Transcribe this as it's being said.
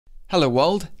Hello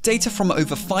world, data from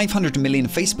over 500 million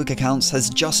Facebook accounts has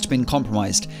just been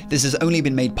compromised. This has only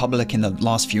been made public in the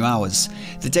last few hours.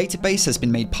 The database has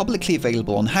been made publicly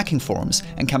available on hacking forums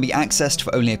and can be accessed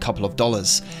for only a couple of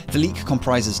dollars. The leak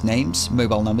comprises names,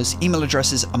 mobile numbers, email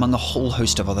addresses, among a whole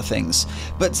host of other things.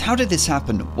 But how did this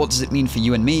happen? What does it mean for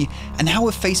you and me? And how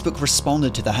have Facebook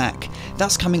responded to the hack?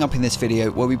 That's coming up in this video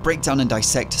where we break down and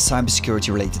dissect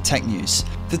cybersecurity related tech news.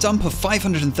 The dump of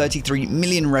 533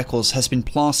 million records has been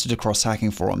plastered across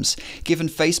hacking forums. Given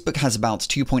Facebook has about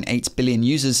 2.8 billion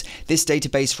users, this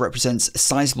database represents a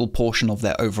sizable portion of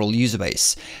their overall user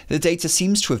base. The data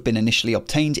seems to have been initially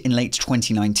obtained in late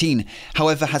 2019,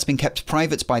 however has been kept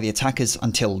private by the attackers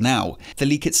until now. The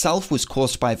leak itself was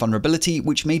caused by a vulnerability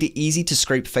which made it easy to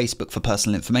scrape Facebook for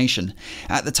personal information.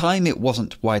 At the time it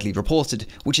wasn't widely reported,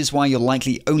 which is why you're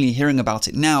likely only hearing about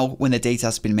it now when the data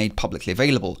has been made publicly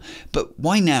available. But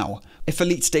why now? If a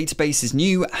leaked database is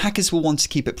new, hackers will want to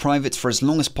keep it private for as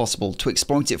long as possible to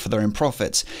exploit it for their own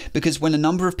profit, because when a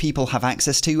number of people have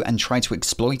access to and try to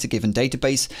exploit a given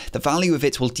database, the value of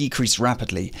it will decrease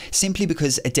rapidly, simply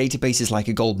because a database is like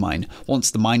a gold mine.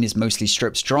 Once the mine is mostly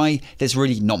stripped dry, there's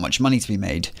really not much money to be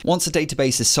made. Once a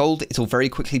database is sold, it'll very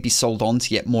quickly be sold on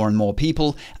to yet more and more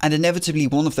people, and inevitably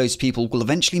one of those people will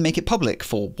eventually make it public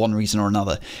for one reason or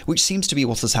another, which seems to be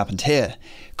what has happened here.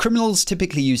 Criminals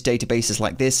typically use databases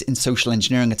like this in social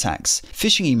engineering attacks.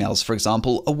 Phishing emails, for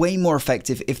example, are way more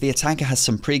effective if the attacker has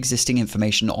some pre-existing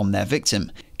information on their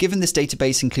victim. Given this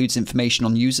database includes information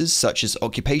on users such as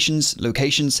occupations,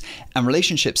 locations, and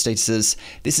relationship statuses,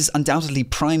 this is undoubtedly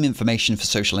prime information for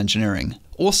social engineering.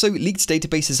 Also, leaked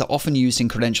databases are often used in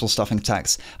credential stuffing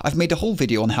attacks. I've made a whole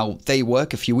video on how they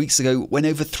work a few weeks ago when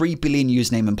over 3 billion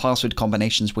username and password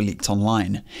combinations were leaked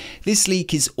online. This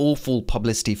leak is awful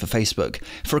publicity for Facebook.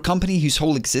 For a company whose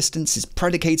whole existence is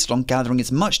predicated on gathering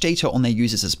as much data on their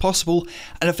users as possible,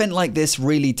 an event like this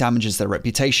really damages their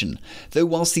reputation. Though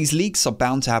whilst these leaks are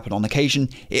bound to happen on occasion,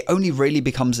 it only really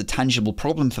becomes a tangible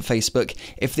problem for Facebook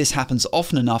if this happens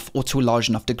often enough or to a large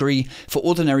enough degree for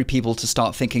ordinary people to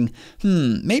start thinking,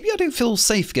 maybe I don't feel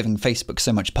safe giving Facebook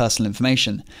so much personal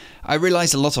information. I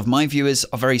realize a lot of my viewers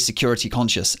are very security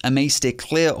conscious and may steer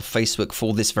clear of Facebook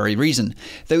for this very reason,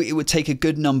 though it would take a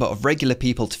good number of regular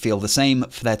people to feel the same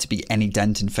for there to be any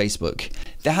dent in Facebook.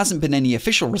 There hasn't been any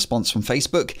official response from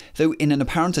Facebook, though in an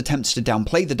apparent attempt to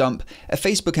downplay the dump, a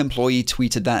Facebook employee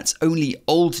tweeted that only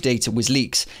old data was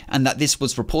leaked and that this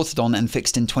was reported on and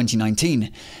fixed in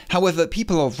 2019. However,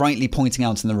 people are rightly pointing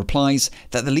out in the replies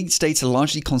that the leaked data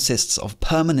largely consists of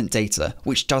permanent data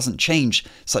which doesn't change,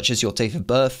 such as your date of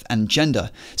birth and gender,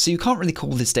 so you can't really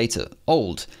call this data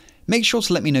old. Make sure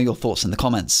to let me know your thoughts in the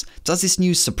comments. Does this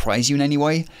news surprise you in any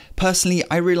way? Personally,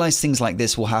 I realise things like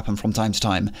this will happen from time to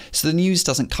time, so the news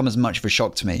doesn't come as much of a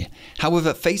shock to me.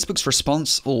 However, Facebook's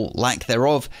response, or lack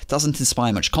thereof, doesn't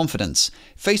inspire much confidence.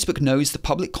 Facebook knows the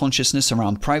public consciousness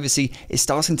around privacy is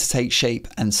starting to take shape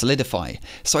and solidify,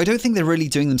 so I don't think they're really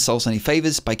doing themselves any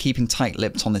favours by keeping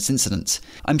tight-lipped on this incident.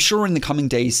 I'm sure in the coming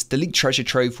days, the leaked treasure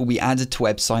trove will be added to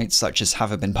websites such as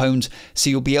Have I Been Pwned,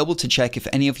 so you'll be able to check if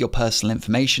any of your personal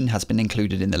information has been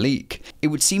included in the leak. It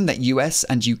would seem that US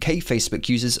and UK Facebook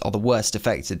users are the worst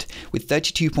affected, with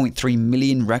 32.3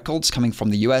 million records coming from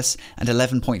the US and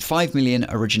 11.5 million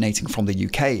originating from the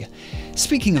UK.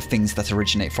 Speaking of things that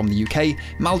originate from the UK,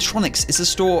 Maltronics is a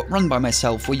store run by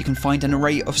myself where you can find an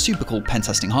array of super cool pen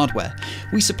testing hardware.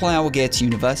 We supply our gear to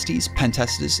universities, pen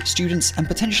testers, students, and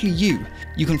potentially you.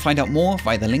 You can find out more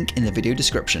via the link in the video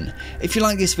description. If you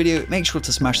like this video, make sure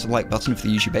to smash the like button for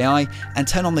the YouTube AI and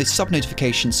turn on those sub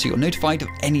notifications so you're notified of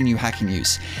any new hacking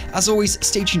news. As always,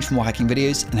 stay tuned for more hacking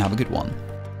videos and have a good one.